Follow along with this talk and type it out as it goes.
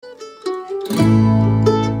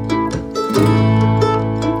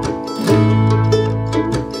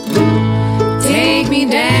Take me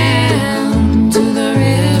down to the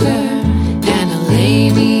river and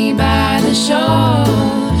lay me by the shore.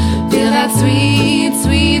 Feel that sweet,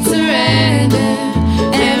 sweet surrender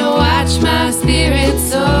and watch my spirit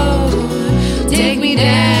soar. Take me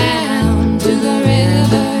down to the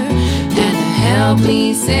river and help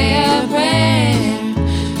me say a prayer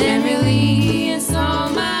and release all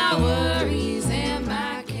my worries and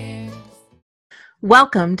my cares.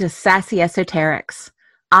 Welcome to Sassy Esoterics.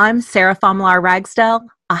 I'm Sarah Famlar Ragsdale,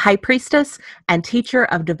 a high priestess and teacher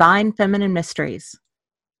of divine feminine mysteries.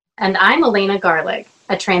 And I'm Elena Garlick,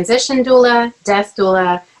 a transition doula, death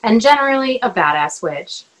doula, and generally a badass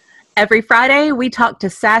witch. Every Friday, we talk to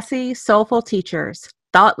sassy, soulful teachers,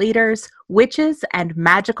 thought leaders, witches, and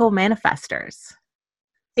magical manifestors.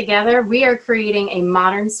 Together, we are creating a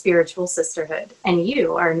modern spiritual sisterhood, and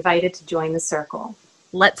you are invited to join the circle.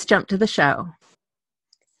 Let's jump to the show.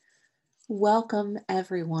 Welcome,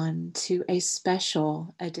 everyone, to a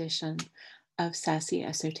special edition of Sassy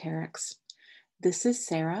Esoterics. This is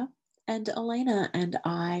Sarah, and Elena and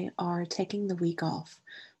I are taking the week off,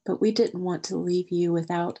 but we didn't want to leave you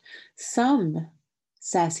without some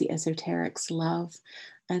Sassy Esoterics love,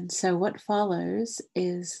 and so what follows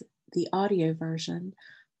is the audio version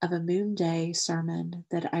of a Moon Day sermon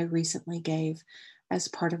that I recently gave as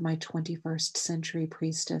part of my 21st Century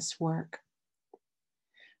Priestess work.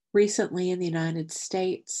 Recently in the United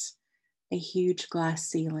States, a huge glass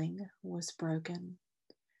ceiling was broken,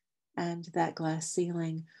 and that glass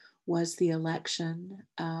ceiling was the election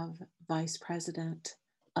of Vice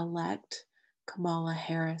President-elect Kamala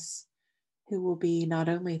Harris, who will be not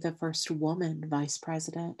only the first woman vice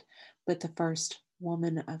president, but the first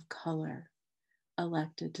woman of color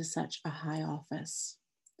elected to such a high office.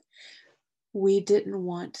 We didn't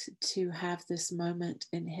want to have this moment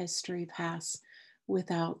in history pass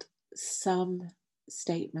without some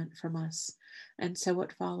statement from us. And so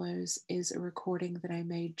what follows is a recording that I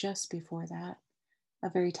made just before that, a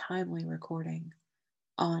very timely recording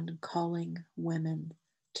on calling women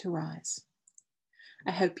to rise.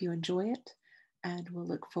 I hope you enjoy it, and we'll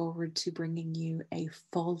look forward to bringing you a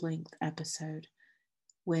full-length episode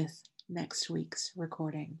with next week's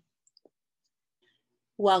recording.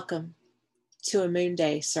 Welcome to a Moon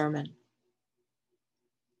Day sermon.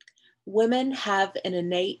 Women have an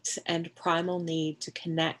innate and primal need to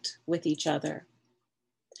connect with each other.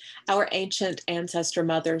 Our ancient ancestor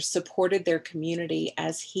mothers supported their community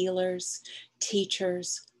as healers,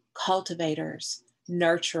 teachers, cultivators,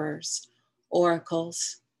 nurturers,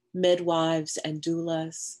 oracles, midwives and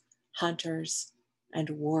doulas, hunters and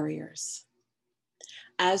warriors.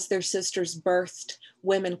 As their sisters birthed,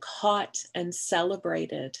 women caught and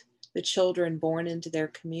celebrated the children born into their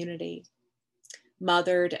community,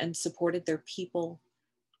 mothered and supported their people,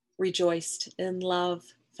 rejoiced in love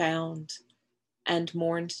found, and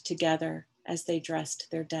mourned together as they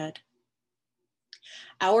dressed their dead.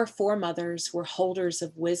 Our foremothers were holders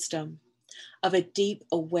of wisdom, of a deep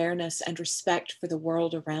awareness and respect for the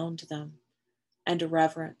world around them, and a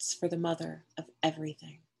reverence for the mother of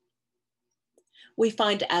everything. We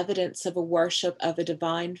find evidence of a worship of a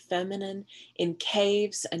divine feminine in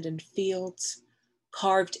caves and in fields,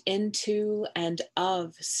 carved into and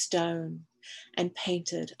of stone and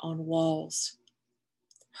painted on walls.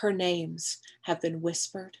 Her names have been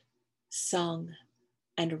whispered, sung,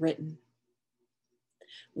 and written.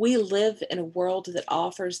 We live in a world that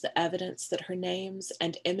offers the evidence that her names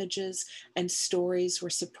and images and stories were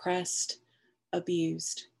suppressed,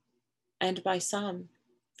 abused, and by some,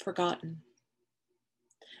 forgotten.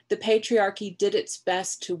 The patriarchy did its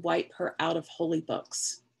best to wipe her out of holy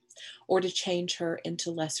books, or to change her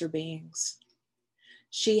into lesser beings.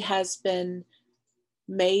 She has been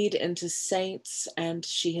made into saints, and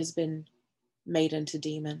she has been made into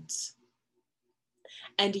demons.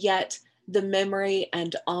 And yet, the memory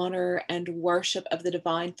and honor and worship of the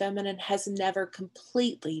divine feminine has never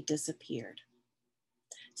completely disappeared.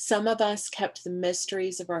 Some of us kept the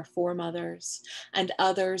mysteries of our foremothers, and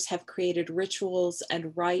others have created rituals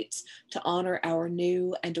and rites to honor our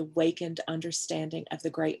new and awakened understanding of the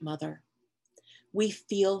Great Mother. We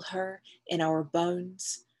feel her in our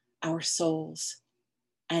bones, our souls,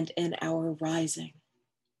 and in our rising.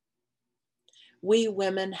 We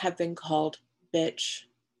women have been called bitch,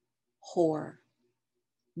 whore,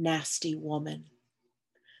 nasty woman,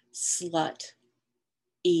 slut,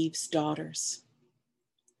 Eve's daughters.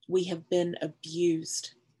 We have been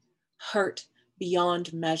abused, hurt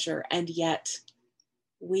beyond measure, and yet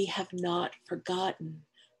we have not forgotten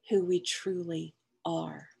who we truly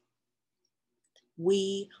are.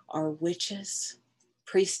 We are witches,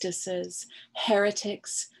 priestesses,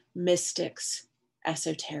 heretics, mystics,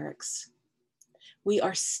 esoterics. We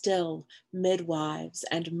are still midwives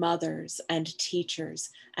and mothers and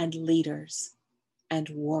teachers and leaders and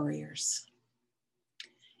warriors.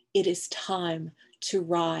 It is time to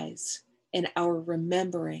rise in our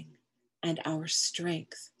remembering and our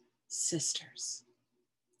strength, sisters.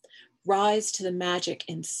 Rise to the magic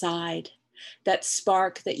inside, that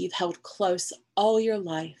spark that you've held close all your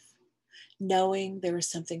life, knowing there is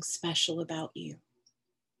something special about you.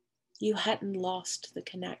 You hadn't lost the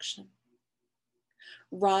connection.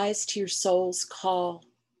 Rise to your soul's call,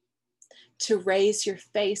 to raise your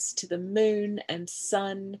face to the moon and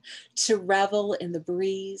sun, to revel in the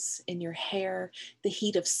breeze in your hair, the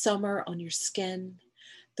heat of summer on your skin,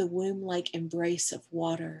 the womb-like embrace of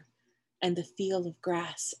water, and the feel of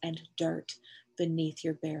grass and dirt beneath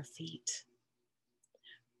your bare feet.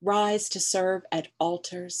 Rise to serve at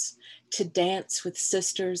altars, to dance with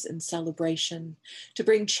sisters in celebration, to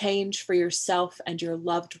bring change for yourself and your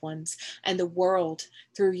loved ones and the world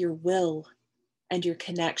through your will and your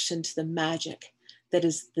connection to the magic that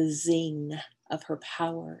is the zing of her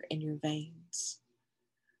power in your veins.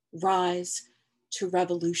 Rise to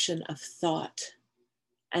revolution of thought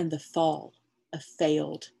and the fall of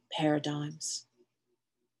failed paradigms.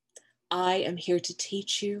 I am here to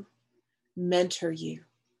teach you, mentor you,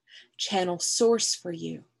 channel source for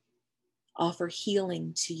you, offer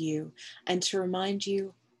healing to you, and to remind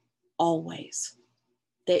you always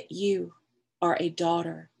that you are a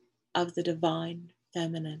daughter of the divine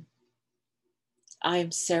feminine. I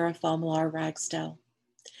am Sarah Famlar Ragsdale,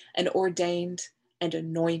 an ordained and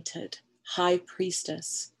anointed high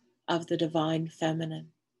priestess of the divine feminine,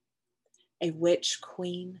 a witch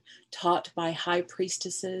queen taught by high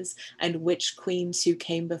priestesses and witch queens who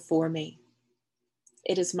came before me.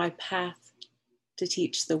 It is my path to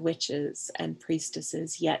teach the witches and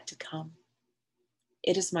priestesses yet to come.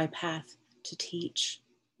 It is my path to teach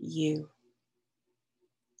you.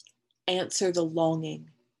 Answer the longing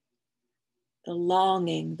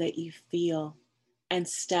that you feel, and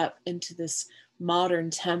step into this modern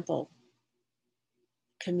temple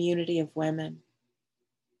community of women.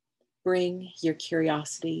 Bring your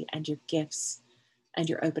curiosity and your gifts and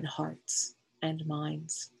your open hearts and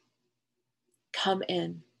minds. Come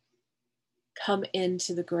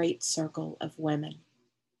into the great circle of women.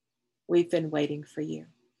 We've been waiting for you,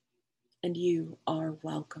 and you are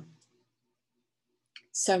welcome.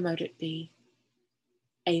 So mote it be.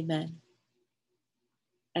 Amen.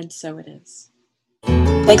 And so it is.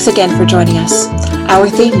 Thanks again for joining us. Our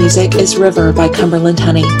theme music is River by Cumberland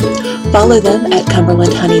Honey. Follow them at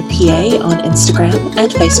Cumberland Honey PA on Instagram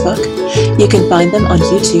and Facebook. You can find them on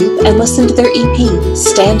YouTube and listen to their EP,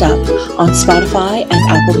 Stand Up, on Spotify and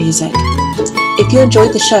Apple Music. If you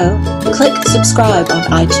enjoyed the show, click subscribe on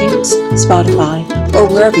iTunes, Spotify, or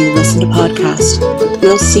wherever you listen to podcasts.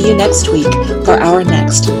 We'll see you next week for our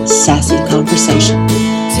next sassy conversation.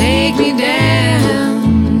 Take me down.